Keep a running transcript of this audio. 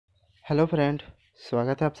Hello friend,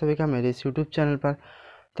 स्वागत है आप सभी का मेरे इस यूट्यूब चैनल पर।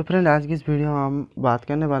 तो फ्रेंड, आज की इस वीडियो में हम बात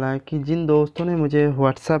करने वाला है कि जिन दोस्तों ने मुझे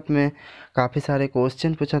व्हाट्सएप में काफ़ी सारे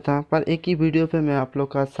क्वेश्चन पूछा था, पर एक ही वीडियो पे मैं आप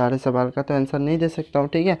लोग का सारे सवाल का तो आंसर नहीं दे सकता हूँ,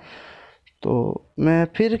 ठीक है। तो मैं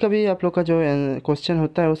फिर कभी आप लोग का जो क्वेश्चन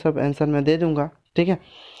होता है वो सब आंसर मैं दे दूँगा, ठीक है।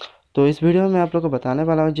 तो इस वीडियो में आप लोग को बताने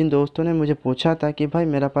वाला हूँ, जिन दोस्तों ने मुझे पूछा था कि भाई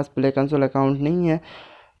मेरा पास प्ले कंसोल अकाउंट नहीं है,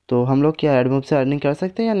 तो हम लोग क्या एडमोब से अर्निंग कर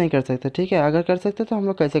सकते हैं या नहीं कर सकते, ठीक है। अगर कर सकते तो हम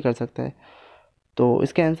लोग कैसे कर सकते हैं। तो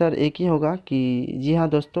इसका आंसर एक ही होगा कि जी हाँ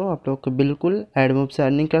दोस्तों, आप लोग बिल्कुल एडमोब से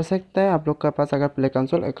अर्निंग कर सकते हैं, आप लोग का पास अगर प्ले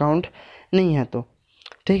कंसोल अकाउंट नहीं है तो,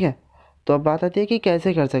 ठीक है। तो अब बात आती है कि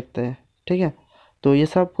कैसे कर सकते हैं, ठीक है। तो ये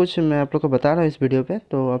सब कुछ मैं आप लोग को बता रहा हूँ इस वीडियो पे,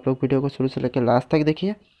 तो आप लोग वीडियो को शुरू से लेकर लास्ट तक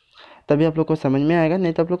देखिए, तभी आप लोग को समझ में आएगा,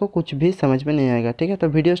 नहीं तो आप लोग को कुछ भी समझ में नहीं आएगा, ठीक है। तो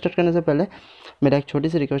वीडियो स्टार्ट करने से पहले मेरा एक छोटी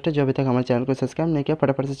सी रिक्वेस्ट है, जो अभी तक हमारे चैनल को सब्सक्राइब नहीं किया,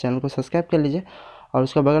 फटाफट से चैनल को सब्सक्राइब कर लीजिए और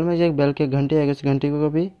उसका बगल में जो एक बेल की घंटी आएगी, उस घंटी को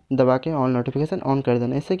भी दबा के ऑन नोटिफिकेशन ऑन कर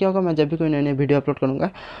देना। इससे क्या होगा, मैं जब भी कोई नई नई वीडियो अपलोड करूँगा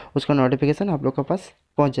उसका नोटिफिकेशन आप लोग के पास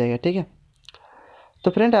पहुँच जाएगा, ठीक है।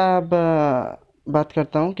 तो फ्रेंड, अब बात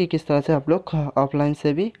करता हूँ कि किस तरह से आप लोग ऑफलाइन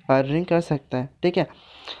से भी अर्निंग कर सकते हैं, ठीक है।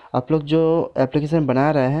 आप लोग जो एप्लीकेशन बना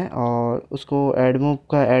रहे हैं और उसको एडमोब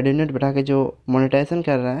का एड यूनिट बढ़ा के जो मोनेटाइजेशन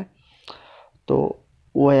कर रहे हैं, तो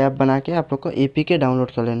वो ऐप बना के आप लोग को एपीके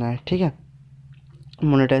डाउनलोड कर लेना है, ठीक है,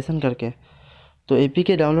 मोनेटाइजेशन करके। तो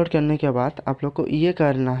एपीके डाउनलोड करने के बाद आप लोग को ये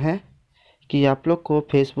करना है कि आप लोग को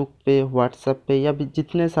फेसबुक पे, व्हाट्सएप पे या भी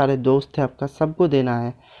जितने सारे दोस्त हैं आपका, सबको देना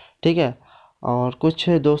है, ठीक है। और कुछ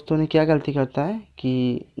दोस्तों ने क्या गलती करता है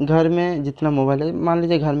कि घर में जितना मोबाइल है, मान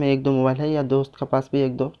लीजिए घर में एक दो मोबाइल है या दोस्त के पास भी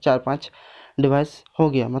एक दो चार पाँच डिवाइस हो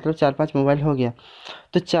गया, मतलब चार पाँच मोबाइल हो गया,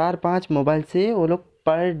 तो चार पाँच मोबाइल से वो लोग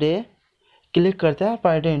पर डे क्लिक करता है,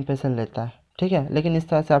 पर डे इम्प्रेशन लेता है, ठीक है। लेकिन इस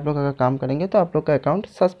तरह से आप लोग अगर काम करेंगे तो आप लोग का अकाउंट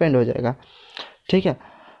सस्पेंड हो जाएगा, ठीक है।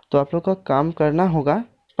 तो आप लोग का काम करना होगा,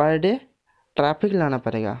 पर डे ट्रैफिक लाना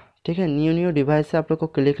पड़ेगा, ठीक है। न्यू न्यू डिवाइस से आप लोग को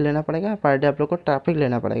क्लिक लेना पड़ेगा, पर डे आप लोग को ट्रैफिक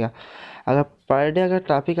लेना पड़ेगा। अगर पर डे अगर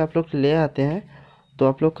ट्रैफिक आप लोग ले आते हैं तो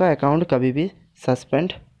आप लोग का अकाउंट कभी भी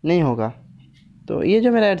सस्पेंड नहीं होगा। तो ये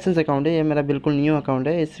जो मेरा एडसेंस अकाउंट है, ये मेरा बिल्कुल न्यू अकाउंट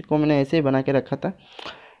है, इसको मैंने ऐसे ही बना के रखा था,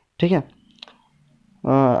 ठीक है।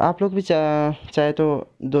 आप लोग भी चाहे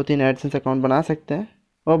तो दो तीन एडसेंस अकाउंट बना सकते हैं,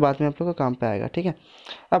 और बाद में आप लोग का काम पे आएगा, ठीक है।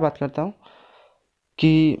 अब बात करता हूँ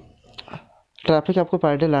कि ट्रैफिक आपको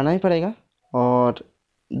पर डे लाना ही पड़ेगा, और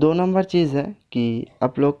दो नंबर चीज़ है कि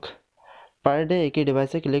आप लोग पर डे एक ही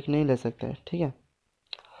डिवाइस से क्लिक नहीं ले सकते, ठीक है।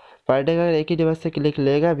 पर डे अगर एक ही डिवाइस से क्लिक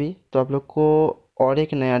लेगा भी तो आप लोग को और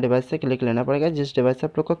एक नया डिवाइस से क्लिक लेना पड़ेगा, जिस डिवाइस से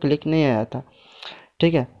आप लोग को क्लिक नहीं आया था,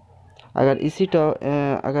 ठीक है।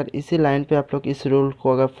 अगर इसी लाइन पे आप लोग इस रूल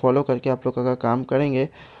को अगर फॉलो करके आप लोग अगर काम करेंगे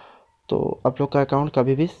तो आप लोग का अकाउंट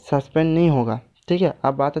कभी भी सस्पेंड नहीं होगा, ठीक है।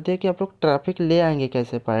 अब बात आती है कि आप लोग ट्रैफिक ले आएंगे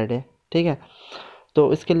कैसे पर डे, ठीक है।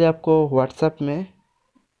 तो इसके लिए आपको व्हाट्सएप में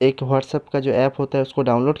एक व्हाट्सएप का जो ऐप होता है उसको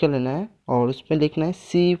डाउनलोड कर लेना है, और उसमें लिखना है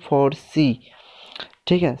C4C,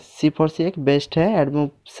 ठीक है। C4C एक बेस्ट है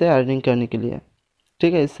एडमोब से अर्निंग करने के लिए,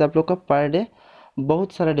 ठीक है। इससे आप लोग का पर डे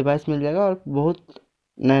बहुत सारा डिवाइस मिल जाएगा और बहुत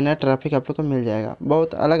नया नया ट्रैफिक आप लोग को मिल जाएगा,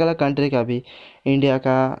 बहुत अलग अलग कंट्री का भी, इंडिया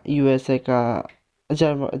का, यूएसए का,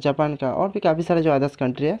 जापान का, और भी काफ़ी सारे जो अदर्स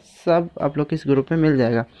कंट्री है, सब आप लोग को इस ग्रुप में मिल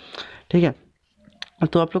जाएगा, ठीक है।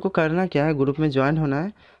 तो आप लोग को करना क्या है, ग्रुप में ज्वाइन होना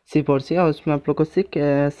है C4C, और उसमें आप लोग को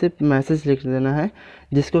सिर्फ मैसेज लिख देना है,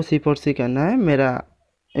 जिसको C4C करना है मेरा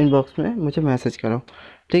इनबॉक्स में मुझे मैसेज करो,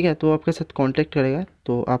 ठीक है। तो वो आपके साथ कांटेक्ट करेगा,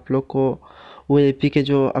 तो आप लोग को वो एपीके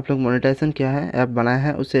जो आप लोग मोनेटाइजेशन किया है, ऐप बनाया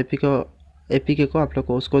है, उस एपीके को आप लोग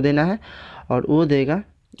को उसको देना है, और वो देगा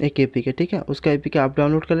एक एपीके, ठीक है। उसका एपीके आप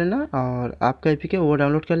डाउनलोड कर लेना, और आपका एपीके वो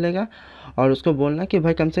डाउनलोड कर लेगा, और उसको बोलना कि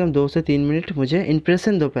भाई कम से कम 2 से 3 मिनट मुझे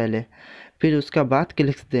इम्प्रेशन दो पहले, फिर उसका बाद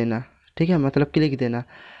क्लिक्स देना, ठीक है, मतलब क्लिक देना।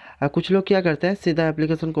 कुछ लोग क्या करते हैं, सीधा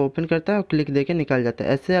एप्लीकेशन को ओपन करता है और क्लिक दे के निकल जाता है।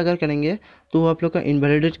 ऐसे अगर करेंगे तो वो आप लोग का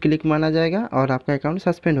इनवैलिडेट क्लिक माना जाएगा और आपका अकाउंट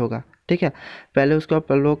सस्पेंड होगा, ठीक है। पहले उसको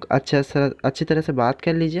आप लोग अच्छी तरह से बात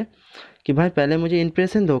कर लीजिए कि भाई पहले मुझे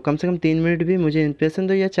इम्प्रेशन दो, कम से कम 3 मिनट भी मुझे इम्प्रेशन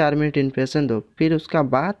दो या 4 मिनट इम्प्रेशन दो, फिर उसका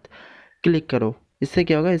बाद क्लिक करो। इससे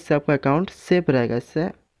क्या होगा, इससे आपका अकाउंट सेफ रहेगा, इससे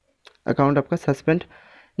अकाउंट आपका सस्पेंड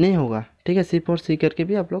नहीं होगा, ठीक है। C4C करके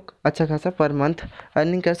भी आप लोग अच्छा खासा पर मंथ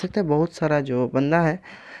अर्निंग कर सकते हैं। बहुत सारा जो बंदा है,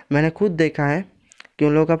 मैंने खुद देखा है कि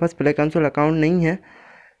उन लोगों के पास प्ले कंसोल अकाउंट नहीं है,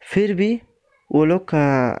 फिर भी वो लोग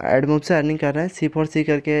एडमोब से अर्निंग कर रहे हैं, C4C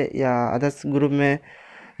करके या अदर्स ग्रुप में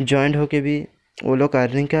ज्वाइंट होके भी वो लोग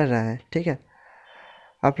अर्निंग कर रहे हैं, ठीक है।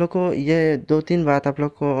 आप लोग को ये दो तीन बात आप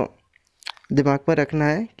लोग को दिमाग पर रखना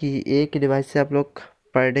है कि एक डिवाइस से आप लोग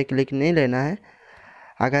पर डे क्लिक नहीं लेना है।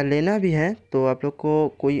 अगर लेना भी है तो आप लोग को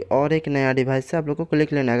कोई और एक नया डिवाइस से आप लोग को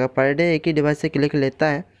क्लिक लेना है। अगर पर डे एक ही डिवाइस से क्लिक लेता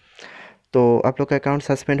है तो आप लोग का अकाउंट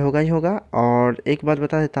सस्पेंड होगा ही होगा। और एक बात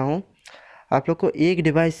बता देता हूँ, आप लोग को एक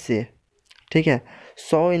डिवाइस से, ठीक है,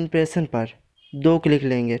 100 इम्प्रेशन पर 2 क्लिक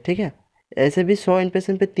लेंगे, ठीक है। ऐसे भी 100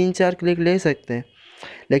 इम्प्रेशन पे 3-4 क्लिक ले सकते हैं,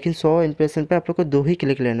 लेकिन 100 इम्प्रेशन पे आप लोग को 2 ही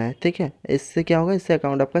क्लिक लेना है, ठीक है। इससे क्या होगा, इससे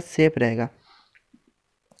अकाउंट आपका सेफ रहेगा।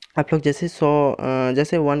 आप लोग जैसे 100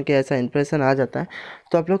 जैसे 1 के ऐसा इम्प्रेशन आ जाता है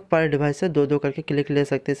तो आप लोग पर डिवाइस से 2-2 करके क्लिक ले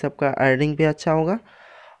सकते हैं। इससे आपका अर्निंग भी अच्छा होगा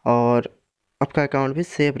और आपका अकाउंट भी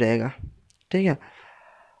सेफ रहेगा, ठीक है।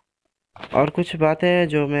 और कुछ बातें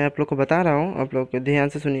जो मैं आप लोग को बता रहा हूँ, आप लोग ध्यान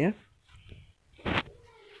से सुनिए।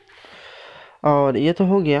 और ये तो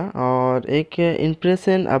हो गया। और एक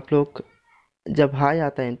इम्प्रेशन आप लोग जब हाई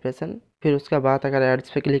आता है इम्प्रेशन, फिर उसका बाद अगर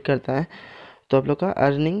एड्स पे क्लिक करता है तो आप लोग का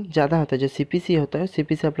अर्निंग ज़्यादा होता है। जो सीपीसी होता है,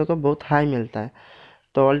 सीपीसी आप लोग को बहुत हाई मिलता है।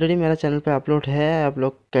 तो ऑलरेडी मेरा चैनल पे अपलोड है, आप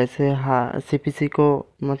लोग कैसे सीपीसी को,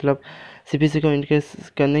 मतलब सीपीसी को इंक्रीज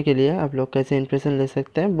करने के लिए आप लोग कैसे इंप्रेशन ले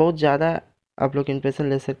सकते हैं। बहुत ज़्यादा आप लोग इंप्रेशन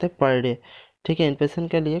ले सकते हैं पर डे, ठीक है। इंप्रेशन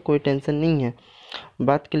के लिए कोई टेंशन नहीं है,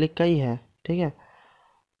 बात क्लिक का ही है, ठीक है।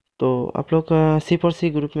 तो आप लोग सी फॉर सी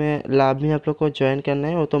ग्रुप में लाभ में आप लोग को ज्वाइन करना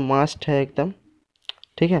है, वो तो मस्ट है एकदम,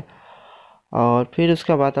 ठीक है। और फिर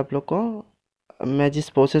उसका बाद आप लोग को मैं जिस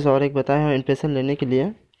प्रोसेस और एक बताया हूँ इंप्रेशन लेने के लिए,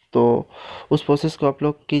 तो उस प्रोसेस को आप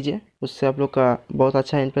लोग कीजिए, उससे आप लोग का बहुत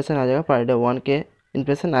अच्छा इंप्रेशन आ जाएगा। पर डे 1 के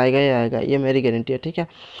इंप्रेशन आएगा ही आएगा, ये मेरी गारंटी है, ठीक है।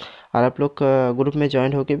 और आप लोग ग्रुप में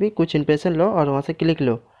ज्वाइन होके भी कुछ इंप्रेशन लो और वहाँ से क्लिक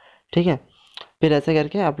लो, ठीक है। फिर ऐसे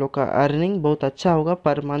करके आप लोग का अर्निंग बहुत अच्छा होगा।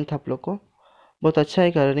 पर मंथ आप लोग को बहुत अच्छा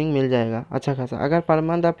एक अर्निंग मिल जाएगा, अच्छा खासा। अगर पर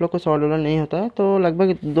मंथ आप लोग को $100 नहीं होता है तो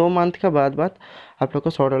लगभग 2 मंथ का बाद आप लोग को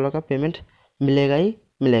 $100 का पेमेंट मिलेगा ही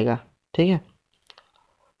मिलेगा, ठीक है।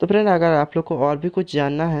 तो फ्रेंड, अगर आप लोग को और भी कुछ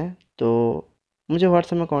जानना है तो मुझे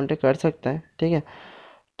व्हाट्सएप में कांटेक्ट कर सकता है, ठीक है।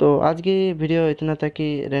 तो आज की वीडियो इतना तक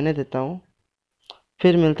ही रहने देता हूँ,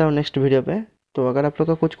 फिर मिलता हूँ नेक्स्ट वीडियो पे। तो अगर आप लोग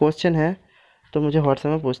का कुछ क्वेश्चन है तो मुझे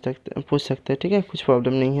व्हाट्सएप में पूछ सकते हैं, ठीक है, कुछ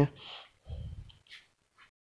प्रॉब्लम नहीं है।